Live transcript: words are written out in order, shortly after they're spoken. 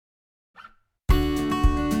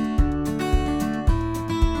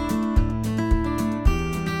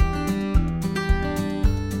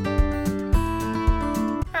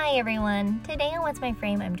everyone! Today on What's My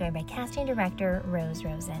Frame, I'm joined by casting director Rose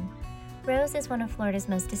Rosen. Rose is one of Florida's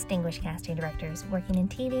most distinguished casting directors, working in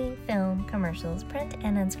TV, film, commercials, print,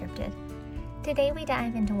 and unscripted. Today we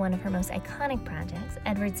dive into one of her most iconic projects,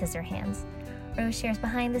 Edward Scissorhands. Rose shares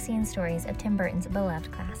behind-the-scenes stories of Tim Burton's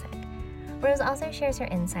beloved classic. Rose also shares her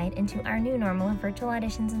insight into our new normal of virtual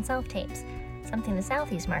auditions and self-tapes, something the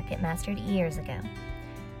Southeast market mastered years ago.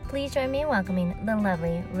 Please join me in welcoming the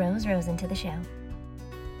lovely Rose Rosen to the show.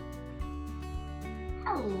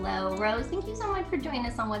 Hello, Rose. Thank you so much for joining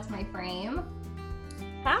us on What's My Frame.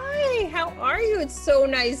 Hi, how are you? It's so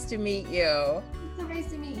nice to meet you. It's so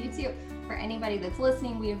nice to meet you too. For anybody that's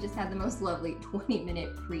listening, we have just had the most lovely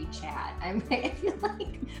 20-minute pre-chat. I feel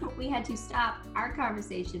like we had to stop our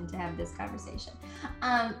conversation to have this conversation.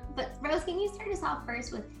 But Rose, can you start us off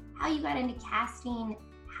first with how you got into casting,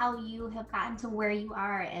 how you have gotten to where you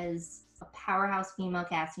are as a powerhouse female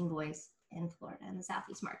casting voice in Florida in the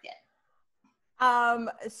Southeast market?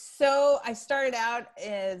 So I started out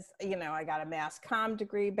as, I got a mass comm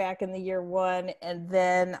degree back in the year one, and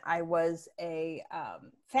then I was a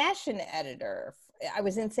fashion editor. I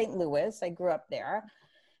was in St. Louis. I grew up there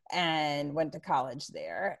and went to college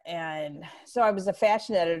there. And so I was a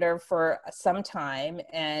fashion editor for some time.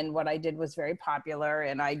 And what I did was very popular.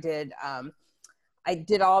 And I did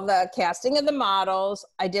all the casting of the models.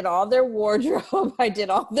 I did all their wardrobe. I did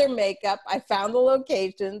all their makeup. I found the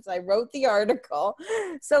locations. I wrote the article.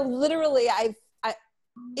 So literally, I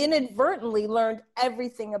inadvertently learned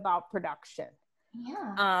everything about production.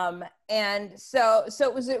 Yeah. And so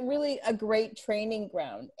it was really a great training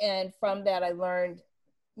ground. And from that, I learned,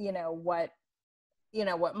 what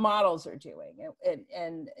models are doing,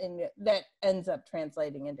 and that ends up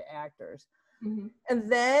translating into actors. Mm-hmm.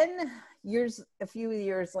 And then a few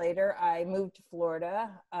years later, I moved to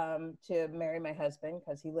Florida to marry my husband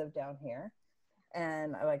because he lived down here.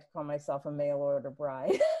 And I like to call myself a mail order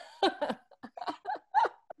bride.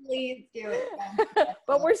 Please do it.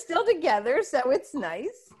 But we're still together, so it's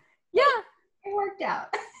nice. Yeah. It worked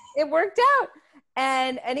out. It worked out.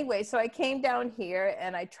 And anyway, so I came down here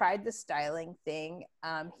and I tried the styling thing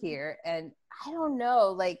here. And I don't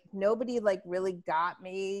know, nobody really got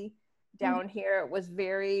me down here. It was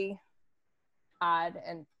very odd,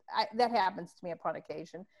 and that happens to me upon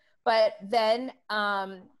occasion. But then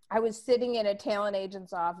I was sitting in a talent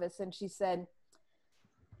agent's office, and she said,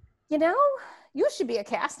 you should be a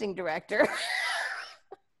casting director.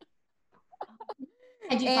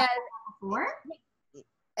 Had you thought about that before?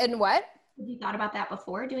 And what? Had you thought about that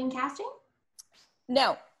before, doing casting?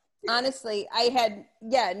 No, honestly, I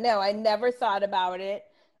never thought about it.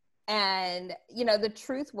 And, the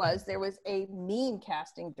truth was there was a mean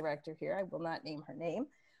casting director here. I will not name her name.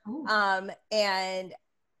 And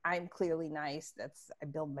I'm clearly nice. I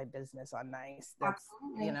build my business on nice. That's,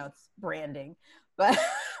 it's branding, but,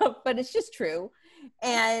 but it's just true.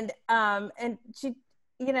 And she,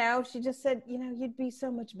 she just said, you'd be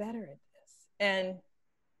so much better at this. And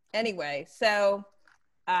anyway, so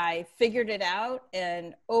I figured it out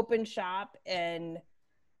and opened shop and,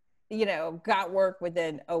 got work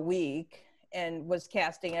within a week and was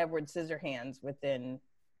casting Edward Scissorhands within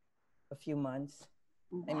a few months.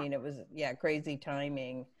 I mean, it was, crazy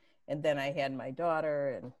timing. And then I had my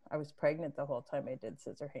daughter and I was pregnant the whole time I did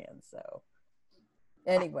Scissorhands. So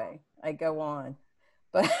anyway, I go on.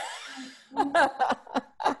 But talk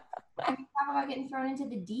about getting thrown into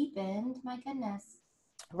the deep end. My goodness.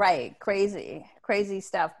 Right. Crazy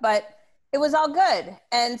stuff. But it was all good.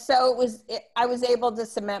 And so I was able to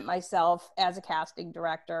cement myself as a casting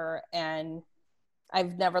director, and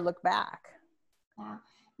I've never looked back. Wow.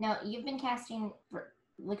 Now, you've been casting for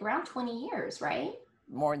around 20 years, right?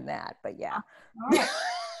 More than that, but yeah. All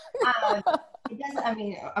right. It doesn't,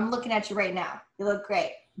 I'm looking at you right now. You look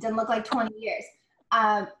great. It doesn't look like 20 years.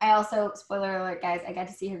 I also, spoiler alert, guys, I got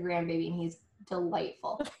to see her grandbaby, and he's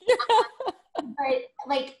delightful.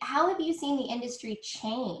 But how have you seen the industry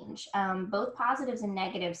change, both positives and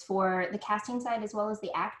negatives, for the casting side as well as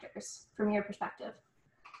the actors, from your perspective?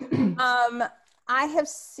 I have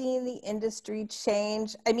seen the industry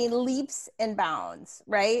change. Leaps and bounds,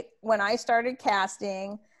 right? When I started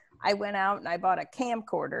casting, I went out and I bought a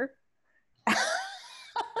camcorder.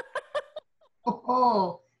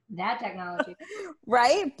 Oh, that technology.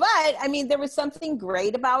 Right. But there was something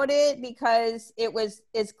great about it because it was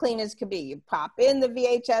as clean as could be. You pop in the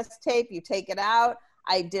VHS tape, you take it out.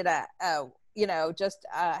 I did just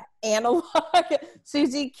analog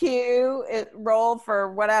Suzy Q roll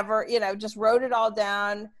for whatever, just wrote it all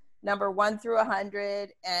down, number 1 through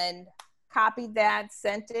 100, and copied that,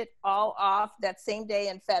 sent it all off that same day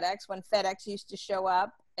in FedEx when FedEx used to show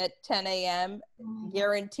up. at 10 a.m.,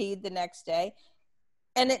 guaranteed the next day.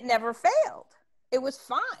 And it never failed. It was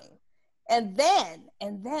fine. And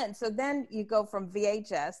then, so then you go from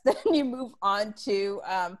VHS, then you move on to,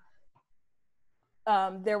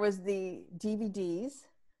 there was the DVDs.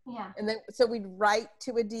 Yeah. And then, so we'd write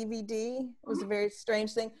to a DVD. It was a very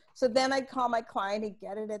strange thing. So then I'd call my client, he'd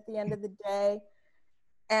get it at the end of the day.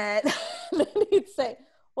 And then he'd say,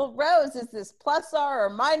 well, Rose, is this plus R or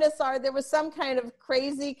minus R? There was some kind of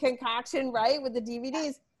crazy concoction, right, with the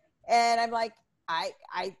DVDs. And I'm like, I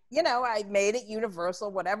made it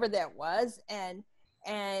universal, whatever that was. And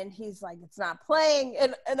he's like, it's not playing.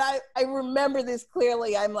 And I remember this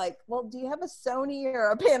clearly. I'm like, well, do you have a Sony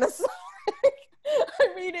or a Panasonic?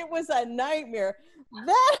 I mean, it was a nightmare.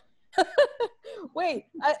 Wait,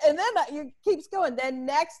 and then it keeps going. Then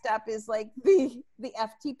next up is like the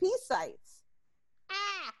FTP sites.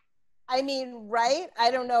 I mean, right?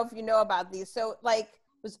 I don't know if you know about these. So like,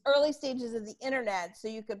 it was early stages of the internet. So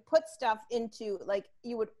you could put stuff into, like,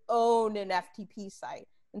 you would own an FTP site.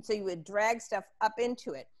 And so you would drag stuff up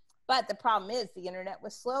into it. But the problem is the internet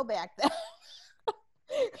was slow back then.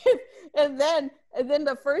 and then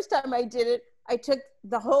the first time I did it, I took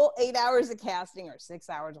the whole 8 hours of casting, or 6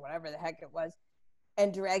 hours, whatever the heck it was,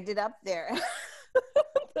 and dragged it up there.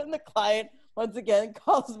 Then the client once again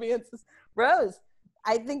calls me and says, Rose,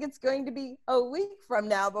 I think it's going to be a week from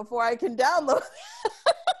now before I can download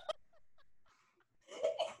it.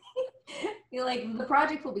 You're like, the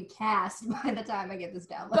project will be cast by the time I get this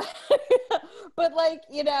download. But like,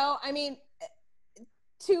 I mean,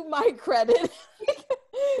 to my credit,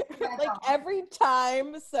 like every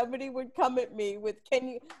time somebody would come at me with,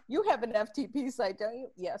 you have an FTP site, don't you?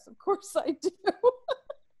 Yes, of course I do.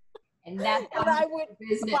 And that's and I would,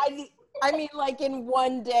 like in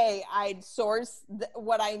one day, I'd source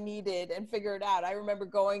what I needed and figure it out. I remember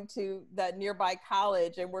going to the nearby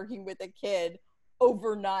college and working with a kid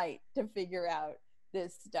overnight to figure out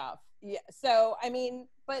this stuff. Yeah. So, I mean,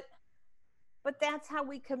 but that's how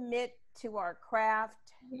we commit to our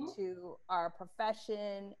craft, to our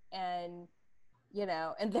profession. And,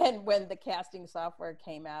 and then when the casting software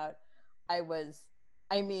came out, I was,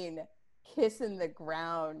 kissing the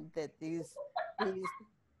ground that these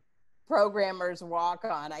programmers walk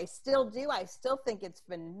on. I still do. I still think it's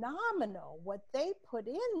phenomenal what they put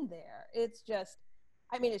in there. It's just,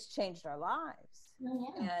 it's changed our lives.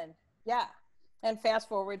 And fast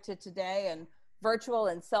forward to today and virtual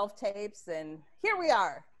and self-tapes, and here we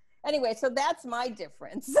are. Anyway, so that's my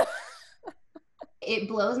difference. It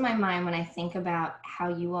blows my mind when I think about how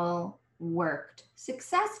you all worked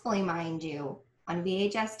successfully, mind you, on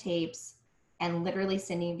VHS tapes and literally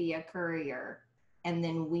sending via courier. And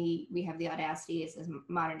then we have the audacity as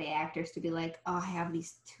modern day actors to be like, oh, I have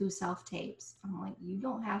these 2 self-tapes. I'm like, you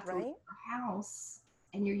don't have to leave your house.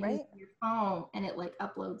 And you're using your phone, and it like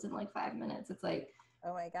uploads in like 5 minutes. It's like,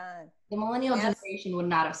 oh my God. The millennial generation would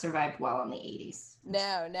not have survived well in the 80s.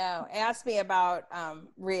 No. Ask me about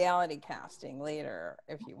reality casting later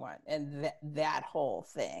if you want. And that whole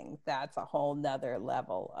thing, that's a whole nother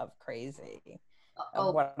level of crazy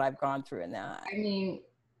of what I've gone through in that.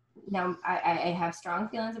 Now I have strong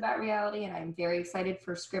feelings about reality, and I'm very excited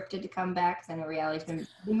for scripted to come back, because I know reality's been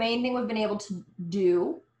the main thing we've been able to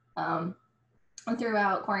do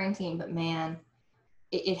throughout quarantine. But man,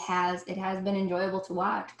 it has been enjoyable to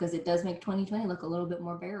watch, because it does make 2020 look a little bit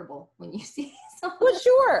more bearable when you see something. Well,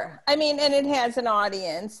 sure. And it has an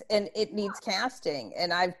audience, and it needs casting.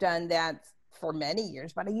 And I've done that for many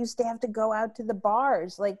years, but I used to have to go out to the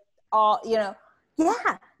bars, like yeah.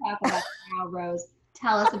 Talk about it now, Rose.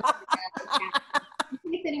 Tell us about it.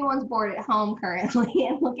 In case anyone's bored at home currently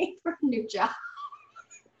and looking for a new job.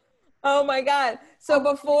 Oh my God. So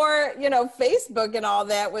before, Facebook and all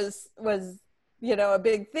that was a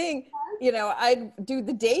big thing, I'd do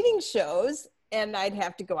the dating shows, and I'd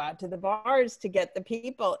have to go out to the bars to get the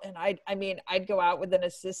people. And I'd go out with an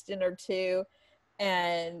assistant or two,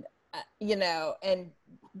 and, and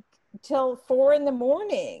till 4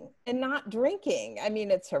 a.m. and not drinking.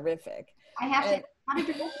 It's horrific. I have to, how did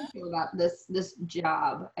your husband feel about this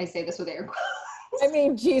job? I say this with air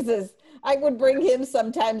quotes. Jesus, I would bring him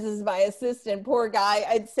sometimes as my assistant. Poor guy.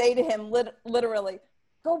 I'd say to him literally,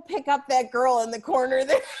 go pick up that girl in the corner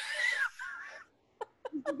there.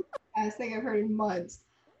 Best thing I've heard in months.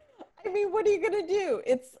 What are you going to do?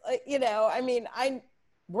 It's,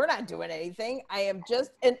 we're not doing anything. I am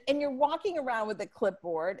just, and you're walking around with a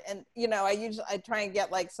clipboard, and, I try and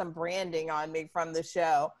get like some branding on me from the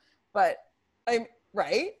show, but I'm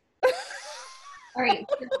right. All right.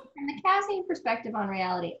 So from the casting perspective on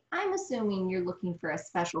reality, I'm assuming you're looking for a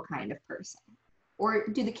special kind of person, Or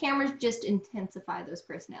do the cameras just intensify those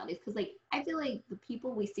personalities? Because like I feel like the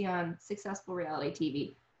people we see on successful reality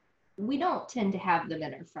TV, we don't tend to have them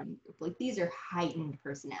in our friend group. Like these are heightened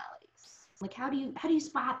personalities. Like how do you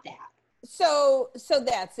spot that? So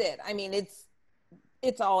that's it. I mean,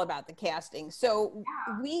 it's all about the casting. So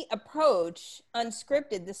we approach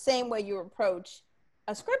unscripted the same way you approach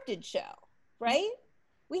a scripted show, right?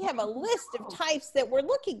 We have a list of types that we're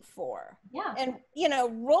looking for. Yeah. And, you know,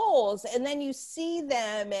 roles, and then you see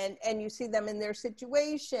them and you see them in their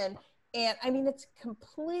situation. And I mean, it's a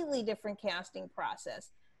completely different casting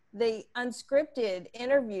process. The unscripted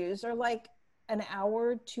interviews are like an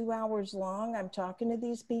hour, 2 hours long. I'm talking to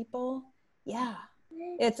these people. Yeah.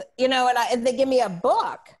 It's, you know, and they give me a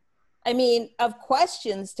book, I mean, of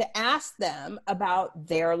questions to ask them about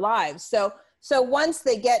their lives. So once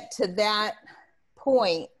they get to that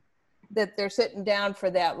point that they're sitting down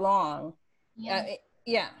for that long, I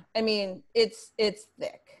mean, it's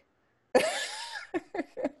thick.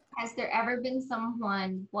 Has there ever been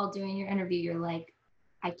someone while doing your interview, you're like,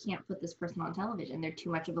 I can't put this person on television, they're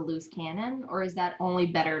too much of a loose cannon? Or is that only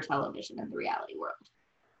better television in the reality world?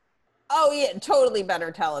 Oh yeah, totally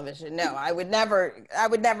better television. No, I would never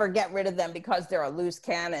get rid of them because they're a loose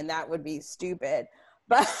cannon. That would be stupid.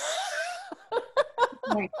 But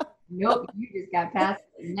like, nope, you just got past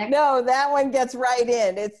the next. No, that one gets right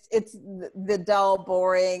in. It's the dull,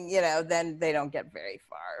 boring, you know, then they don't get very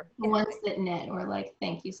far. The ones that knit, we're like,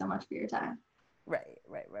 thank you so much for your time. Right.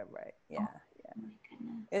 Yeah. Oh my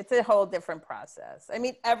goodness. It's a whole different process. I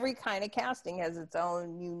mean, every kind of casting has its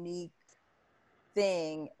own unique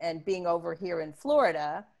thing, and being over here in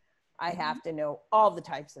Florida, I have to know all the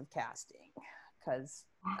types of casting because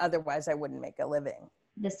otherwise I wouldn't make a living.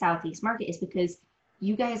 The Southeast market is because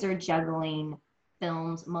you guys are juggling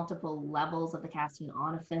films, multiple levels of the casting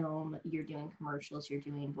on a film. You're doing commercials, you're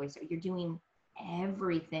doing voice, you're doing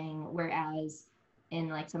everything. Whereas in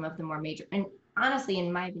like some of the more major, and honestly,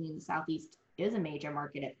 in my opinion, the Southeast is a major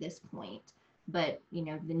market at this point. But, you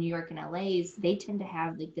know, the New York and LA's, they tend to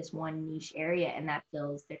have like this one niche area, and that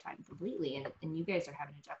fills their time completely. And you guys are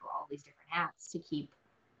having to juggle all these different hats to keep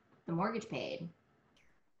the mortgage paid.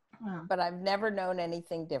 Wow. But I've never known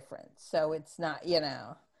anything different. So it's not, you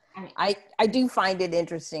know, I do find it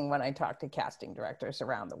interesting when I talk to casting directors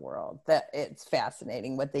around the world, that it's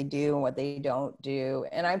fascinating what they do and what they don't do.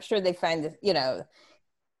 And I'm sure they find this, you know,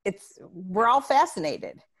 we're all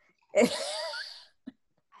fascinated.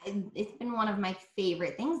 It's been one of my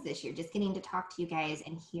favorite things this year, just getting to talk to you guys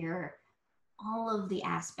and hear all of the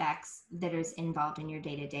aspects that is involved in your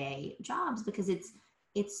day-to-day jobs, because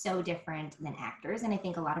it's so different than actors. And I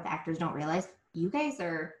think a lot of actors don't realize you guys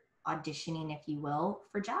are auditioning, if you will,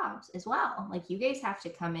 for jobs as well. Like you guys have to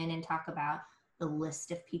come in and talk about the list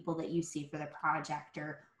of people that you see for the project,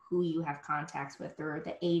 or who you have contacts with, or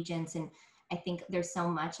the agents. And I think there's so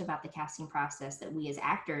much about the casting process that we as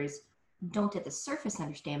actors don't at the surface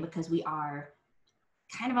understand, because we are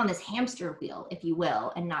kind of on this hamster wheel, if you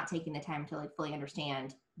will, and not taking the time to like fully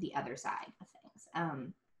understand the other side of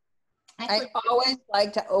things. I always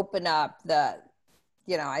like to open up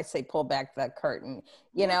I say pull back the curtain.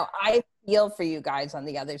 You know, I feel for you guys on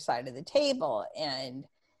the other side of the table. And,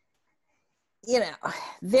 you know,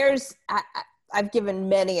 I've given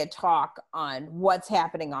many a talk on what's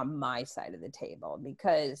happening on my side of the table,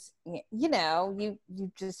 because, you know,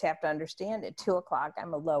 you just have to understand at 2:00,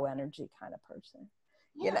 I'm a low energy kind of person,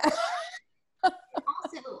 you know?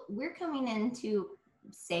 Also, we're coming into,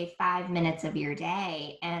 say, 5 minutes of your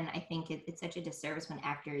day. And I think it's such a disservice when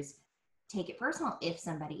actors take it personal if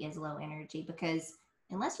somebody is low energy, because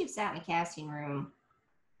unless you've sat in a casting room,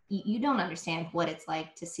 you don't understand what it's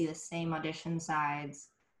like to see the same audition sides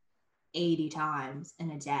 80 times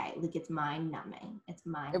in a day. Like it's mind numbing. It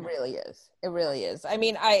really is. I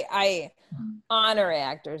mean, I honor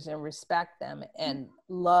actors and respect them and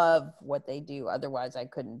love what they do. Otherwise I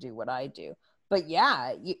couldn't do what I do. But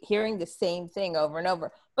yeah, hearing the same thing over and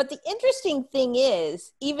over. But the interesting thing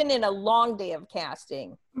is, even in a long day of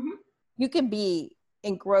casting, you can be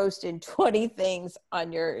engrossed in 20 things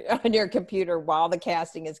on your computer while the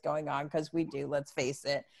casting is going on, because we do, let's face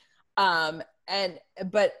it.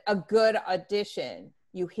 But a good audition,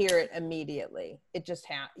 you hear it immediately. It just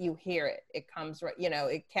you hear it. It comes right, you know,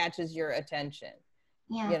 it catches your attention.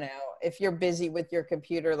 Yeah. You know, if you're busy with your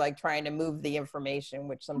computer, like trying to move the information,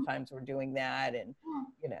 which sometimes we're doing that, and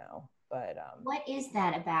you know, but what is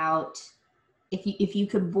that about? If you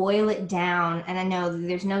could boil it down, and I know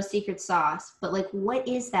there's no secret sauce, but like, what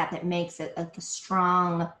is that makes it like a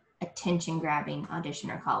strong, attention grabbing audition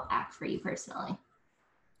or call back for you personally?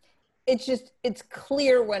 It's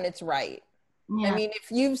clear when it's right. I mean,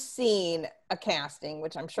 if you've seen a casting,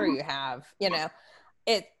 which I'm sure you have, you know,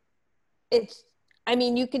 it's, I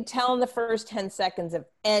mean, you can tell in the first 10 seconds of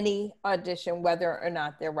any audition whether or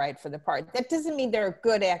not they're right for the part. That doesn't mean they're a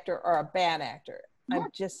good actor or a bad actor. I'm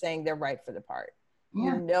just saying they're right for the part.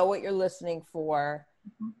 You know what you're listening for,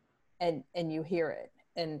 and you hear it,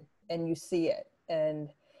 and you see it, and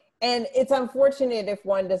it's unfortunate if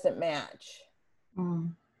one doesn't match.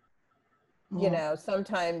 You know,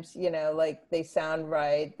 sometimes, you know, like they sound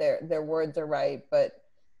right, their words are right, but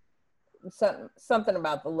something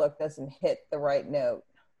about the look doesn't hit the right note.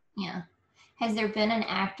 Yeah. Has there been an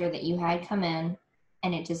actor that you had come in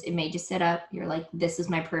and it made you sit up, you're like, this is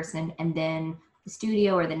my person, and then the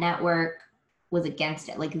studio or the network was against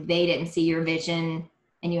it, like they didn't see your vision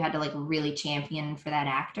and you had to like really champion for that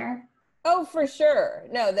actor? Oh, for sure.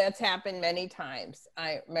 No, that's happened many times.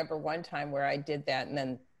 I remember one time where I did that, and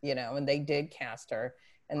then, you know, and they did cast her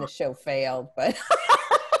and the show failed, but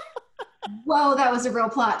whoa, that was a real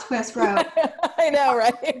plot twist, Rose. I know,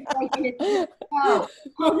 right? Oh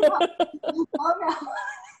no. Oh no.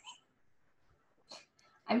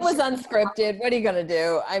 It was unscripted. What are you gonna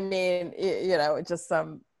do? I mean, you know, it's just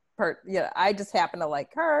you know, I just happen to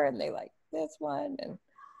like her and they like this one,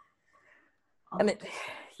 and it,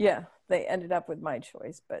 yeah, they ended up with my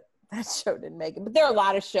choice, but that show didn't make it. But there are a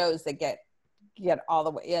lot of shows that get all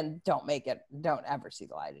the way in, don't make it, don't ever see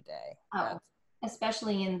the light of day. Oh,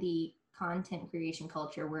 especially in the content creation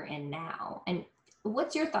culture we're in now. And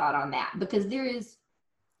what's your thought on that? Because there is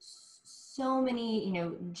so many, you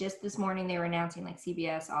know, just this morning they were announcing like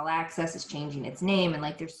CBS All Access is changing its name, and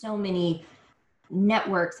like there's so many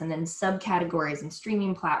networks and then subcategories and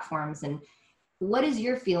streaming platforms. And what is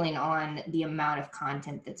your feeling on the amount of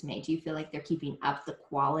content that's made? Do you feel like they're keeping up the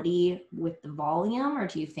quality with the volume, or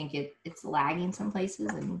do you think it's lagging some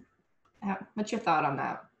places? And what's your thought on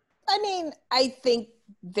that? I mean, I think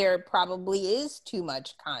there probably is too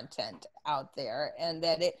much content out there, and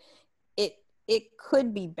that it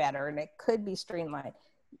could be better and it could be streamlined.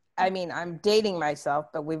 I mean, I'm dating myself,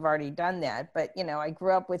 but we've already done that. But, you know, I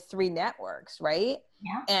grew up with 3 networks, right?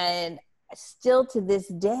 Yeah. And still to this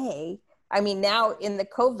day, I mean, now in the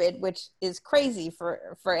COVID, which is crazy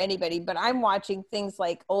for anybody, but I'm watching things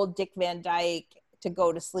like old Dick Van Dyke to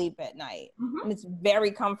go to sleep at night. And it's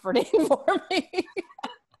very comforting for me.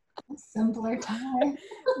 A simpler time.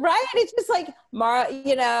 Right? It's just like,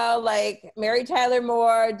 you know, like Mary Tyler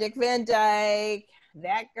Moore, Dick Van Dyke,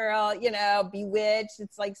 that girl, you know, Bewitched.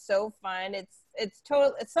 It's like so fun. It's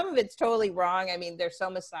total. Some of it's totally wrong. I mean, they're so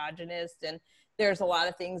misogynist, and there's a lot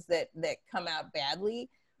of things that come out badly.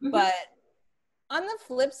 But on the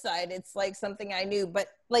flip side, it's like something I knew, but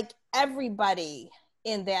like everybody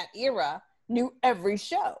in that era knew every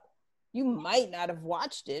show. You might not have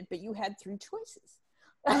watched it, but you had 3 choices.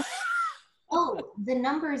 Oh, the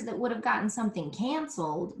numbers that would have gotten something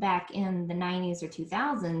canceled back in the 90s or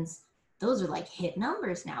 2000s, those are like hit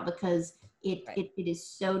numbers now, because it is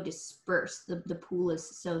so dispersed. The pool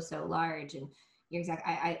is so large. And you're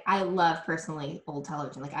exactly, I love personally old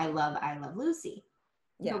television. Like I love Lucy.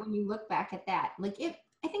 Yeah. But when you look back at that, like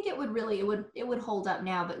I think it would hold up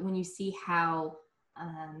now. But when you see how,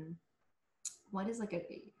 what is like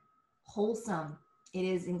a wholesome it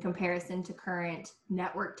is in comparison to current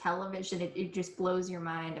network television, it just blows your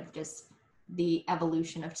mind of just the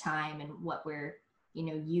evolution of time and what we're, you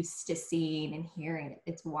know, used to seeing and hearing.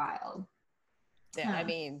 It's wild. Yeah, I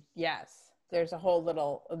mean, yes. There's a whole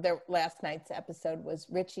last night's episode was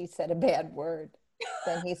Richie said a bad word.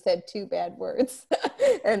 Then he said 2 bad words.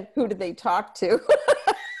 And who did they talk to?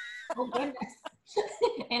 Oh, goodness.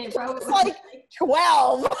 And it probably was like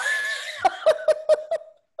 12.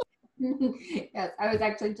 Yes, I was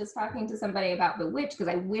actually just talking to somebody about Bewitched,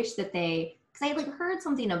 because I wish that because I like heard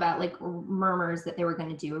something about like murmurs that they were going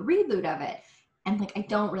to do a reboot of it. And like, I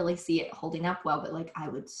don't really see it holding up well, but like, I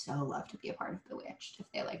would so love to be a part of Bewitched if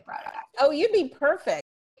they like brought it back. Oh, you'd be perfect.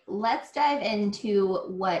 Let's dive into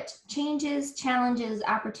what changes, challenges,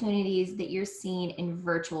 opportunities that you're seeing in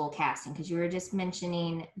virtual casting, because you were just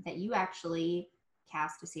mentioning that you actually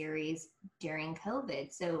cast a series during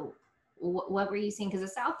COVID. So what were you seeing?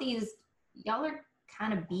 Because the Southies, y'all are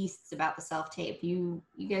kind of beasts about the self-tape. You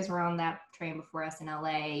guys were on that train before us in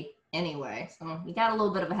LA anyway, so you got a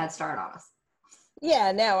little bit of a head start on us.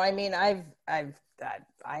 Yeah, no, I mean, I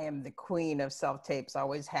am the queen of self-tapes,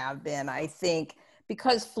 always have been. I think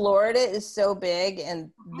because Florida is so big,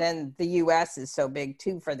 and then the US is so big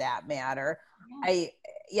too, for that matter.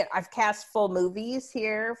 I've cast full movies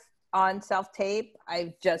here on self-tape.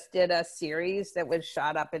 I just did a series that was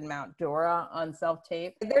shot up in Mount Dora on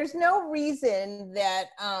self-tape. There's no reason that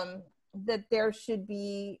that there should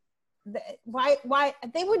be why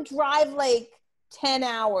they would drive like 10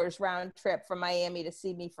 hours round trip from Miami to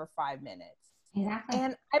see me for 5 minutes. Exactly.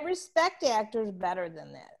 And I respect actors better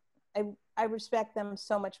than that. I respect them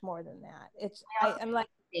so much more than that. I'm like,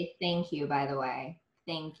 say thank you, by the way.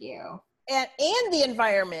 Thank you. And the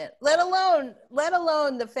environment, let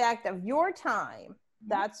alone the fact of your time.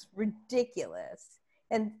 That's ridiculous.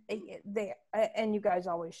 And you guys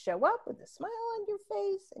always show up with a smile on your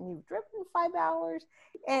face, and you've driven 5 hours,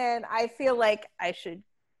 and I feel like I should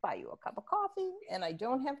buy you a cup of coffee, and I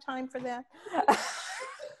don't have time for that.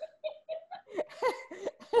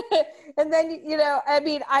 And then, you know, I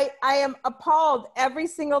mean, I am appalled every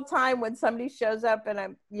single time when somebody shows up and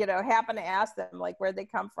I'm, you know, happen to ask them like where they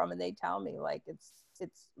come from, and they tell me like it's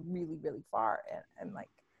really, really far. And I'm like,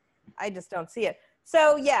 I just don't see it.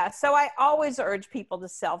 So yeah, so I always urge people to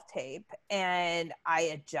self-tape, and I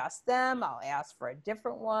adjust them. I'll ask for a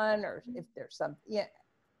different one, or if there's some, yeah,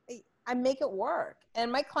 I make it work,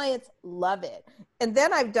 and my clients love it. And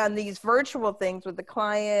then I've done these virtual things with the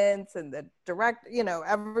clients and the direct, you know,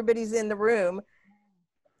 everybody's in the room.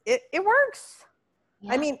 It works.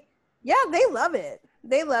 Yeah. I mean, yeah, they love it.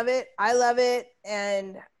 They love it. I love it.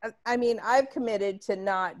 And I mean, I've committed to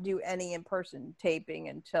not do any in-person taping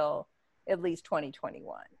until at least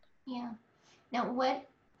 2021. Yeah. Now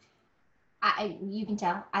you can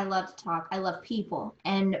tell I love to talk. I love people.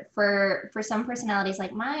 And for some personalities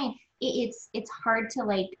like mine, it's hard to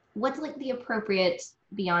like, what's like the appropriate,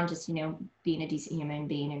 beyond just, you know, being a decent human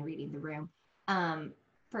being and reading the room,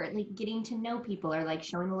 for like getting to know people or like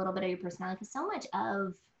showing a little bit of your personality. Because so much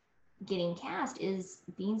of getting cast is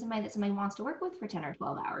being somebody that somebody wants to work with for 10 or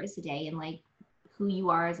 12 hours a day, and like who you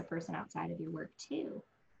are as a person outside of your work too.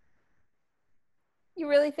 You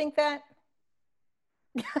really think that?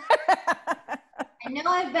 I know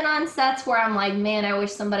I've been on sets where I'm like, man, I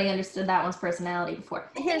wish somebody understood that one's personality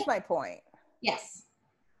before. Here's my point. Yes.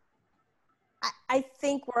 I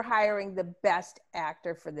think we're hiring the best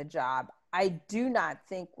actor for the job. I do not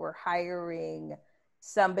think we're hiring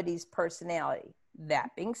somebody's personality.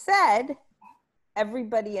 That being said,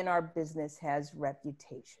 everybody in our business has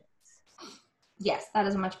reputations. Yes, that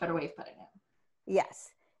is a much better way of putting it. Yes.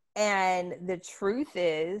 And the truth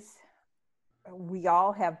is, we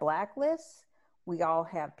all have blacklists. We all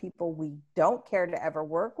have people we don't care to ever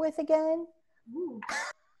work with again.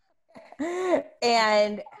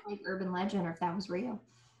 And like urban legend, or if that was real.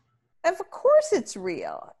 Of course it's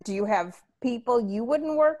real. Do you have people you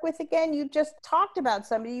wouldn't work with again? You just talked about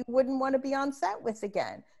somebody you wouldn't want to be on set with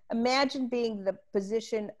again. Imagine being the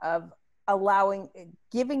position of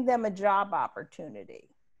giving them a job opportunity.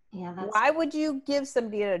 Yeah. Why would you give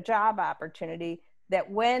somebody a job opportunity that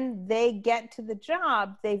when they get to the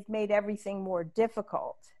job, they've made everything more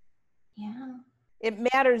difficult? Yeah. It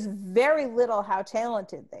matters very little how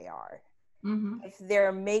talented they are. Mm-hmm. If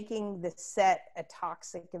they're making the set a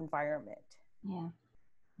toxic environment. Yeah.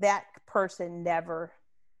 That person never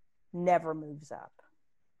moves up.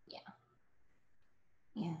 Yeah.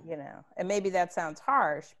 Yeah. You know, and maybe that sounds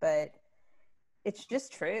harsh, but it's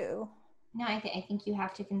just true. No, I think you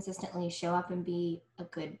have to consistently show up and be a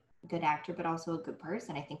good actor, but also a good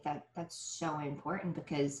person. I think that's so important,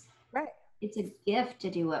 because right. It's a gift to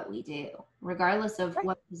do what we do, regardless of right.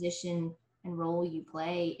 what position and role you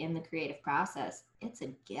play in the creative process. It's a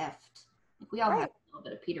gift. Like, we all right. have a little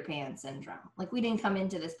bit of Peter Pan syndrome. Like, we didn't come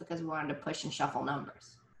into this because we wanted to push and shuffle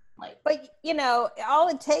numbers. Like, but you know, all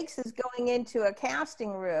it takes is going into a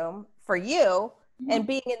casting room for you mm-hmm. and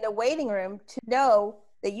being in the waiting room to know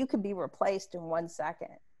that you could be replaced in 1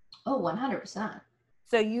 second. Oh, 100%.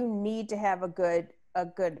 So you need to have a good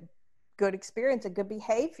experience, a good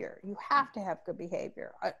behavior. You have to have good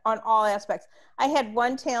behavior on all aspects. I had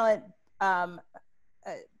one talent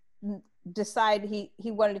decide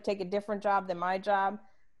he wanted to take a different job than my job.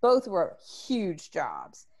 Both were huge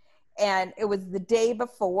jobs. And it was the day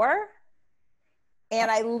before.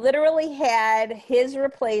 And I literally had his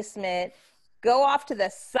replacement go off to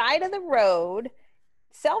the side of the road,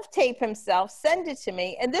 self-tape himself, send it to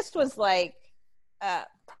me. And this was like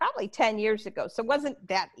probably 10 years ago. So it wasn't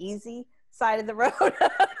that easy side of the road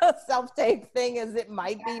self-tape thing as it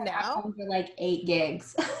might be now. For like 8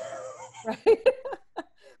 gigs. Right.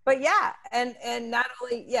 But yeah, and not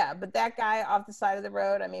only, yeah, but that guy off the side of the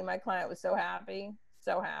road, I mean, my client was so happy.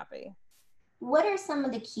 What are some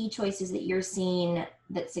of the key choices that you're seeing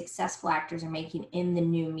that successful actors are making in the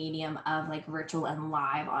new medium of like virtual and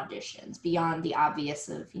live auditions, beyond the obvious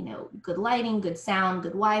of, you know, good lighting, good sound,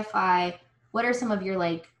 good Wi-Fi? What are some of your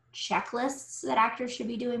like checklists that actors should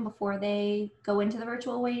be doing before they go into the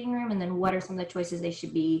virtual waiting room? And then what are some of the choices they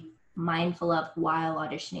should be mindful of while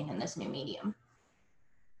auditioning in this new medium?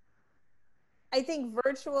 I think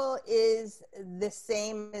virtual is the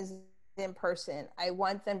same as in person. I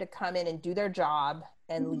want them to come in and do their job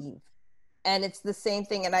and leave. And it's the same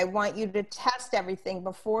thing. And I want you to test everything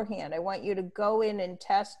beforehand. I want you to go in and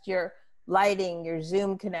test your lighting, your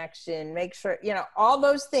Zoom connection, make sure, you know, all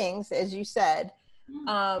those things, as you said.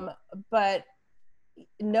 But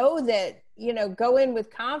know that, you know, go in with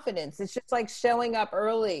confidence. It's just like showing up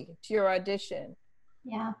early to your audition.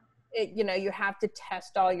 Yeah. You know, you have to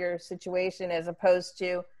test all your situation, as opposed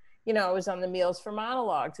to, you know, I was on the Meals for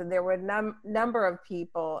Monologues and there were a number of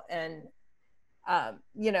people, and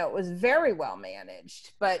you know, it was very well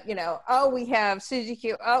managed, but you know, oh, we have Suzy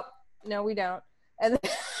Q. Oh, no, we don't. And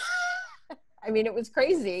I mean, it was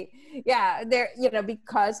crazy. Yeah. There, you know,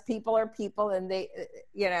 because people are people, and they,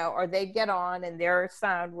 you know, or they get on and their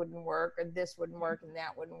sound wouldn't work, or this wouldn't work and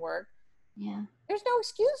that wouldn't work. Yeah. There's no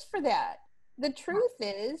excuse for that. The truth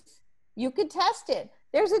is you could test it.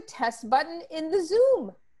 There's a test button in the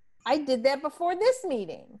Zoom. I did that before this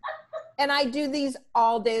meeting, and I do these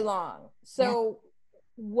all day long. So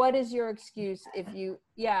what is your excuse if you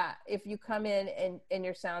come in and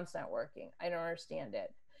your sound's not working? I don't understand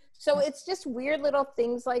it. So it's just weird little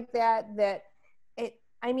things like that,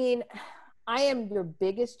 I mean, I am your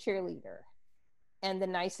biggest cheerleader and the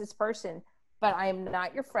nicest person, but I am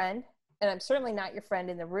not your friend, and I'm certainly not your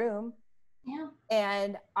friend in the room. Yeah.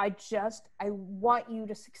 And I want you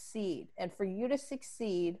to succeed. And for you to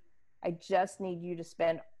succeed, I just need you to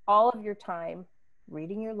spend all of your time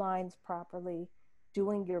reading your lines properly,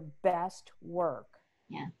 doing your best work.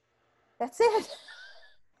 Yeah. That's it.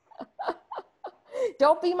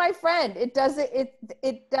 Don't be my friend. It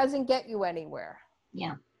doesn't get you anywhere.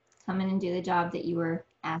 Yeah. Come in and do the job that you were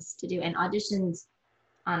asked to do. And auditions,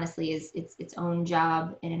 honestly, is its own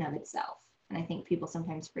job in and of itself. And I think people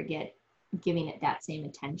sometimes forget giving it that same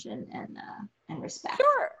attention and respect.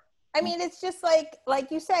 Sure. I mean, it's just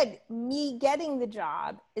like you said, me getting the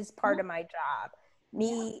job is part of my job.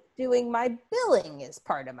 Me doing my billing is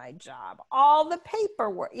part of my job. All the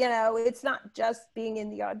paperwork, you know, it's not just being in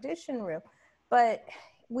the audition room, but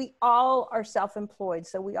we all are self-employed.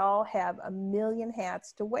 So we all have a million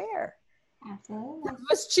hats to wear. Absolutely.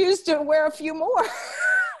 Let's choose to wear a few more.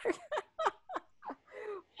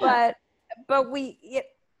 but we,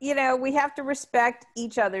 you know, we have to respect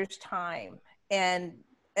each other's time. And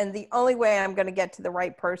the only way I'm going to get to the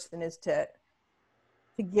right person is to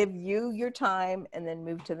give you your time and then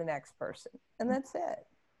move to the next person. And that's it.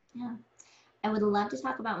 Yeah. I would love to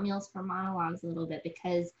talk about Meals for Monologues a little bit,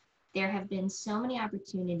 because there have been so many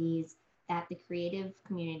opportunities that the creative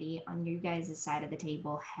community on you guys' side of the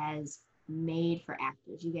table has made for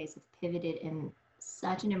actors. You guys have pivoted in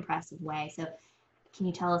such an impressive way. So can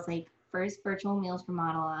you tell us, like, first virtual Meals for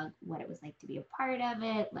Monologue, what it was like to be a part of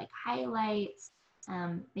it, like highlights,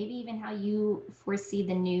 maybe even how you foresee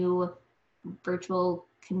the new virtual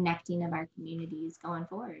connecting of our communities going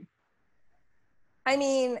forward? I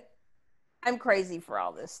mean, I'm crazy for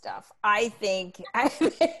all this stuff. I think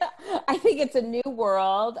it's a new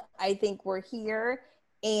world. I think we're here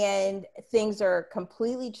and things are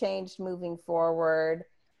completely changed moving forward.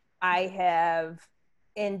 I have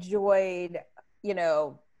enjoyed, you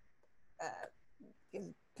know,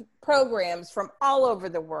 programs from all over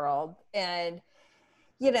the world, and,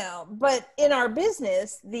 you know, but in our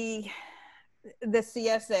business, the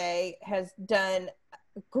CSA has done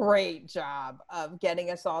a great job of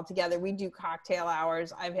getting us all together. We do cocktail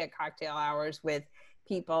hours. I've had cocktail hours with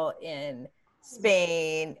people in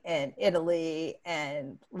Spain and Italy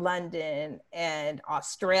and London and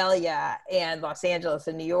Australia and Los Angeles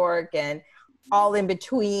and New York and all in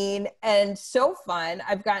between. And so fun.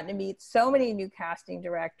 I've gotten to meet so many new casting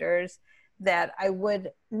directors that I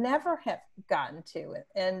would never have gotten to.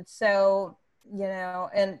 And so, you know,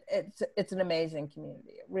 and it's an amazing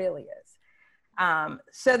community. It really is.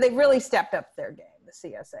 So they've really stepped up their game, the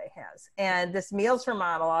CSA has. And this Meals for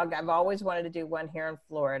Monologue, I've always wanted to do one here in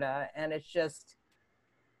Florida, and it's just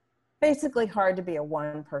basically hard to be a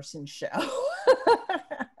one-person show.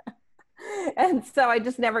 And so I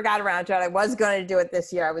just never got around to it. I was going to do it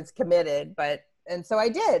this year. I was committed, and so I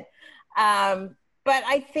did. But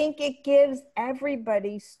I think it gives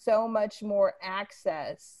everybody so much more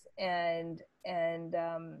access, and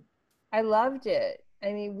I loved it.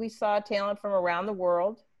 I mean, we saw talent from around the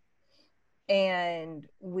world, and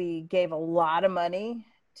we gave a lot of money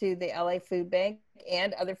to the LA Food Bank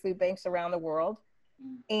and other food banks around the world.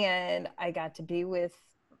 And I got to be with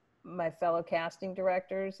my fellow casting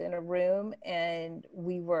directors in a room, and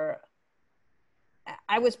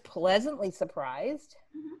I was pleasantly surprised.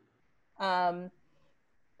 A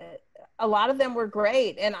lot of them were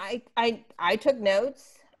great. And I took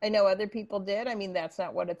notes. I know other people did. I mean, that's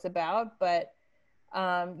not what it's about, but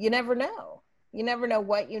you never know. You never know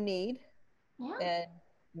what you need and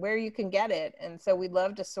where you can get it. And so we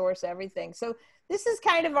love to source everything. So this is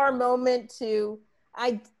kind of our moment to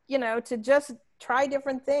just try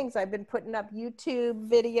different things. I've been putting up YouTube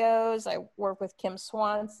videos. I work with Kim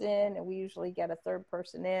Swanson, and we usually get a third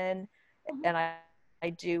person in. And I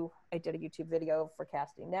did a YouTube video for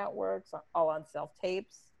Casting Networks, all on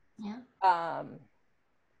self-tapes. Yeah.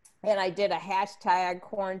 And I did a hashtag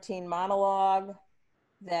quarantine monologue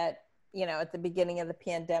that, at the beginning of the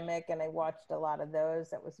pandemic, and I watched a lot of those.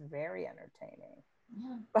 That was very entertaining.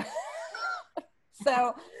 Yeah.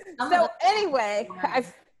 So anyway, I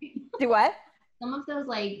do what? Some of those,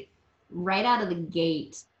 like, right out of the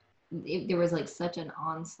gate, there was like such an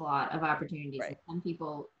onslaught of opportunities. Right. And some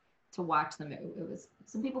people, to watch them, it was,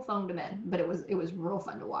 some people phoned them in, but it was real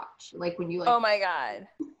fun to watch. Like when you like, oh my God.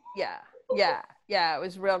 Yeah. It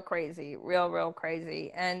was real crazy, real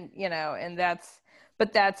crazy. And, and that's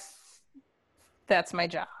my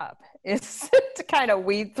job, is to kind of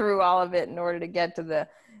weed through all of it in order to get to the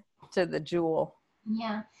jewel.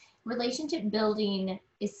 Yeah. Relationship building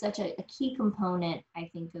is such a key component,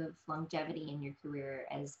 I think, of longevity in your career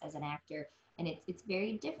as an actor. And it's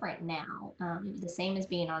very different now. The same as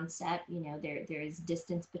being on set, there is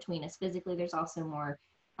distance between us physically. There's also more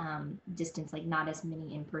distance, like not as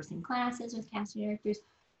many in-person classes with casting directors.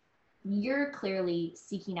 You're clearly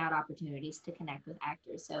seeking out opportunities to connect with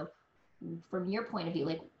actors. So from your point of view,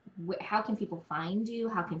 like how can people find you?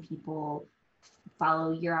 How can people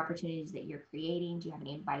follow your opportunities that you're creating? Do you have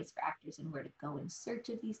any advice for actors on where to go in search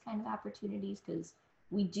of these kind of opportunities? Because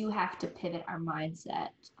we do have to pivot our mindset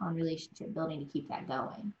on relationship building to keep that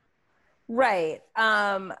going. Right.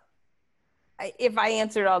 If I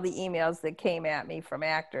answered all the emails that came at me from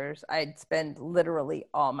actors, I'd spend literally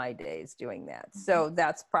all my days doing that. So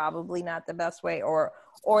that's probably not the best way, or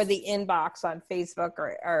the inbox on Facebook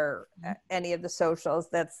or any of the socials.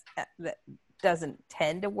 That doesn't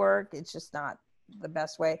tend to work. It's just not the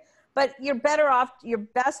best way. But you're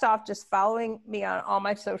best off just following me on all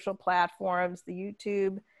my social platforms, the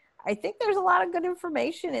YouTube. I think there's a lot of good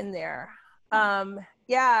information in there.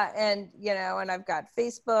 Yeah. And, and I've got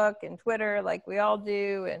Facebook and Twitter like we all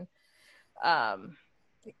do. And, I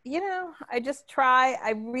just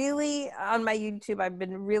on my YouTube, I've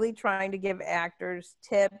been really trying to give actors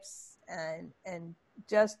tips and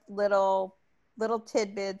just little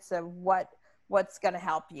tidbits of what's going to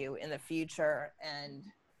help you in the future. And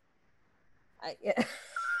I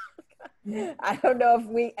don't know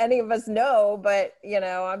if any of us know, but,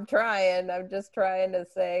 I'm just trying to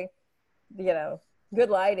say, good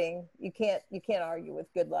lighting. You can't argue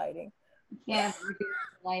with good lighting. You can't argue with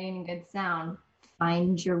lighting and good sound.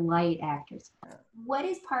 Find your light, actors. What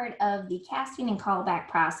is part of the casting and callback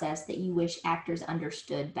process that you wish actors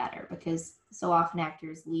understood better? Because so often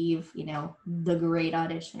actors leave, the great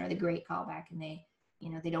audition or the great callback, and they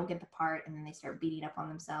don't get the part, and then they start beating up on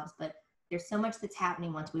themselves. But there's so much that's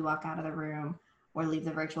happening once we walk out of the room or leave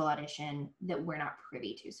the virtual audition that we're not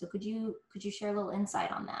privy to. So could you share a little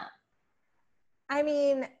insight on that? I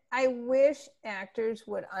mean, I wish actors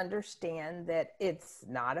would understand that it's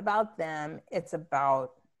not about them. It's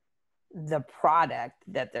about the product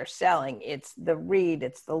that they're selling. It's the read,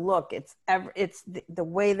 it's the look, it's the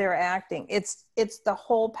way they're acting. It's the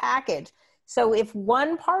whole package. So if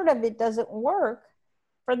one part of it doesn't work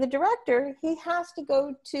for the director, he has to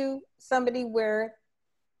go to somebody where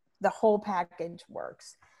the whole package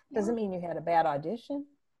works. Doesn't mean you had a bad audition.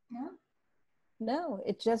 No,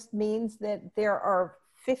 it just means that there are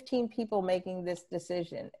 15 people making this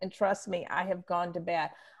decision. And trust me, I have gone to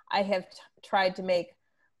bat. I have tried to make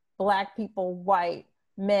Black people white,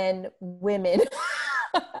 men, women.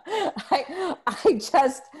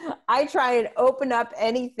 I try and open up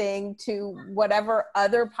anything to whatever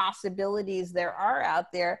other possibilities there are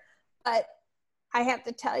out there. But I have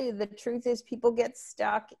to tell you, the truth is people get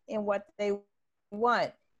stuck in what they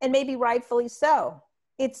want, and maybe rightfully so.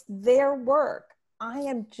 It's their work. I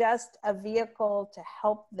am just a vehicle to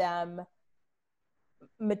help them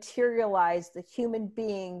materialize the human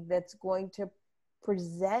being that's going to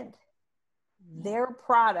present their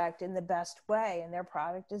product in the best way. And their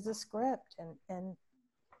product is a script. And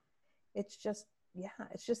it's just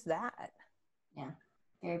that. Yeah,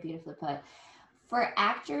 very beautifully put. For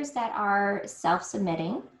actors that are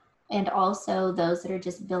self-submitting, and also those that are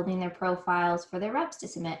just building their profiles for their reps to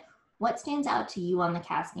submit, what stands out to you on the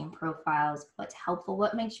casting profiles? What's helpful?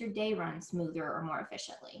 What makes your day run smoother or more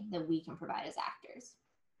efficiently that we can provide as actors?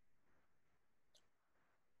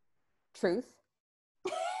 Truth.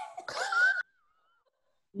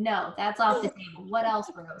 No, that's off the table. What else,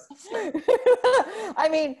 Rose? I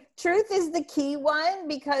mean, truth is the key one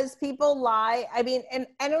because people lie. I mean, and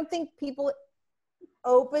I don't think people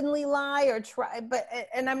openly lie or try, but,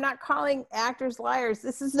 and I'm not calling actors liars.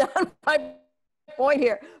 This is not my point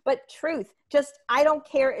here, but truth. Just, I don't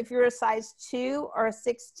care if you're a size 2 or a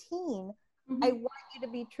 16. I want you to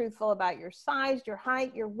be truthful about your size, your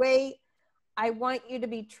height, your weight. I want you to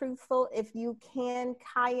be truthful if you can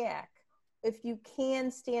kayak, if you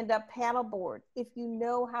can stand up paddleboard, if you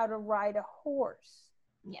know how to ride a horse.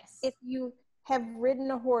 Yes. If you have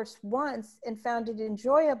ridden a horse once and found it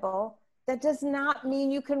enjoyable, that does not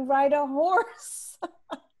mean you can ride a horse.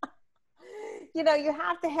 You know, you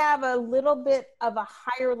have to have a little bit of a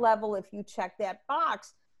higher level if you check that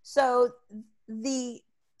box. So the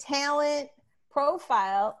talent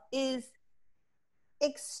profile is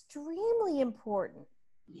extremely important.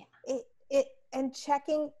 Yeah. And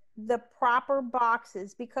checking the proper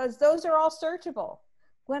boxes, because those are all searchable.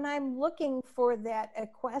 When I'm looking for that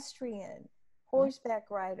equestrian, horseback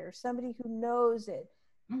rider, somebody who knows it,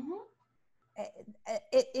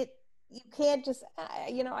 you can't just,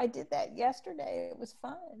 you know, I did that yesterday. It was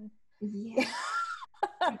fun. Yeah.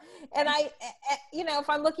 And you know, if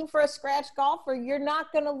I'm looking for a scratch golfer, you're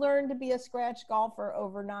not going to learn to be a scratch golfer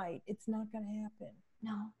overnight. It's not going to happen.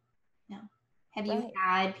 No. Have you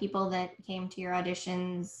had people that came to your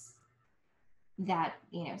auditions that,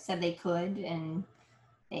 you know, said they could, and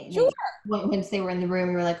Sure. Once they were in the room,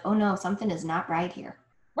 you were like, oh no, something is not right here.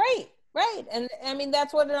 Right. And I mean,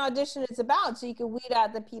 that's what an audition is about. So you can weed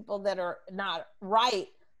out the people that are not right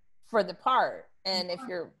for the part. And if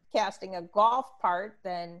you're casting a golf part,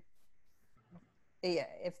 then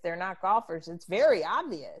if they're not golfers, it's very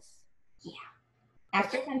obvious. Yeah.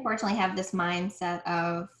 Actors unfortunately have this mindset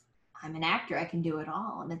of, I'm an actor, I can do it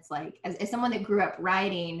all. And it's like, as someone that grew up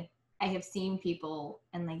riding, I have seen people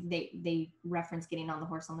and like they reference getting on the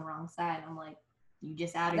horse on the wrong side. I'm like, you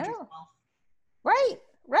just outed yourself. Right.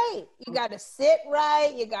 You got to sit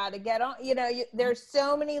right. You got to get on, you know, there's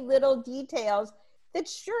so many little details that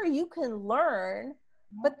sure you can learn,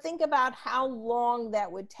 but think about how long that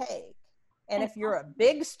would take. And if you're a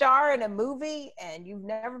big star in a movie and you've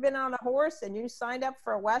never been on a horse and you signed up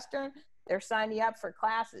for a Western, they're signing you up for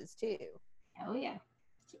classes too. Oh yeah.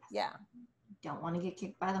 Yes. Yeah. You don't want to get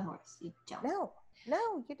kicked by the horse. You don't.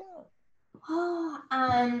 No, you don't. Oh,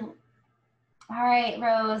 all right,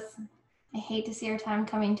 Rose. I hate to see our time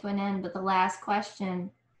coming to an end, but the last question,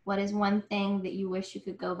 what is one thing that you wish you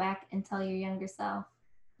could go back and tell your younger self?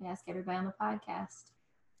 I ask everybody on the podcast.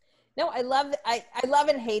 No, I love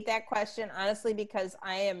and hate that question, honestly, because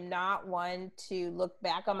I am not one to look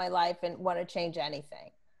back on my life and want to change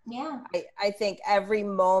anything. Yeah. I think every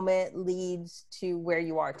moment leads to where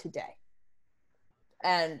you are today.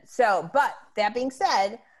 And so, but that being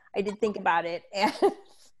said, I did think about it,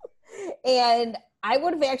 and I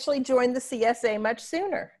would have actually joined the CSA much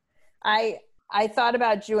sooner. I thought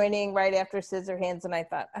about joining right after Scissorhands, and I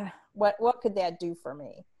thought, what could that do for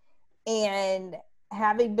me? And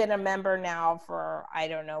having been a member now for, I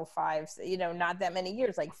don't know, not that many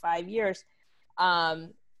years, like 5 years, I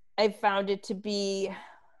found it to be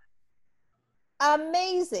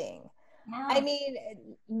amazing. Yeah. I mean,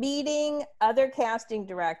 meeting other casting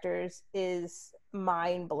directors is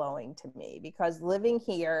mind-blowing to me, because living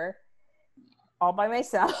here all by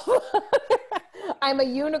myself, I'm a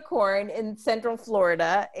unicorn in Central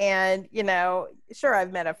Florida, and, you know, sure,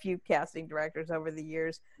 I've met a few casting directors over the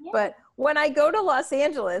years, but when I go to Los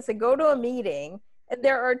Angeles and go to a meeting and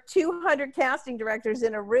there are 200 casting directors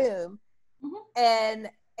in a room, and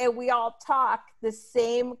we all talk the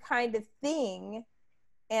same kind of thing,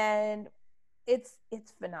 and it's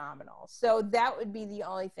phenomenal. So that would be the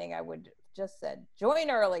only thing I would just said, join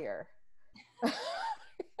earlier.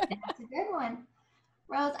 That's a good one.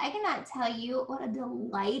 Rose, I cannot tell you what a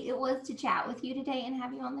delight it was to chat with you today and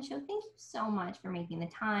have you on the show. Thank you so much for making the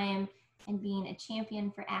time and being a champion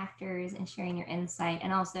for actors and sharing your insight,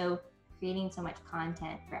 and also creating so much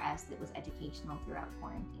content for us that was educational throughout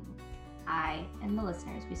quarantine. I and the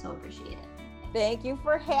listeners, we so appreciate it. Thank you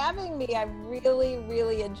for having me. I really,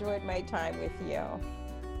 really enjoyed my time with you.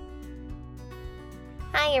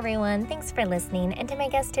 Hi, everyone. Thanks for listening. And to my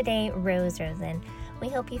guest today, Rose Rosen. We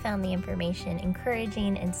hope you found the information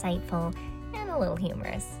encouraging, insightful, and a little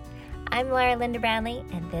humorous. I'm Laura Linda Bradley,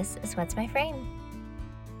 and this is What's My Frame?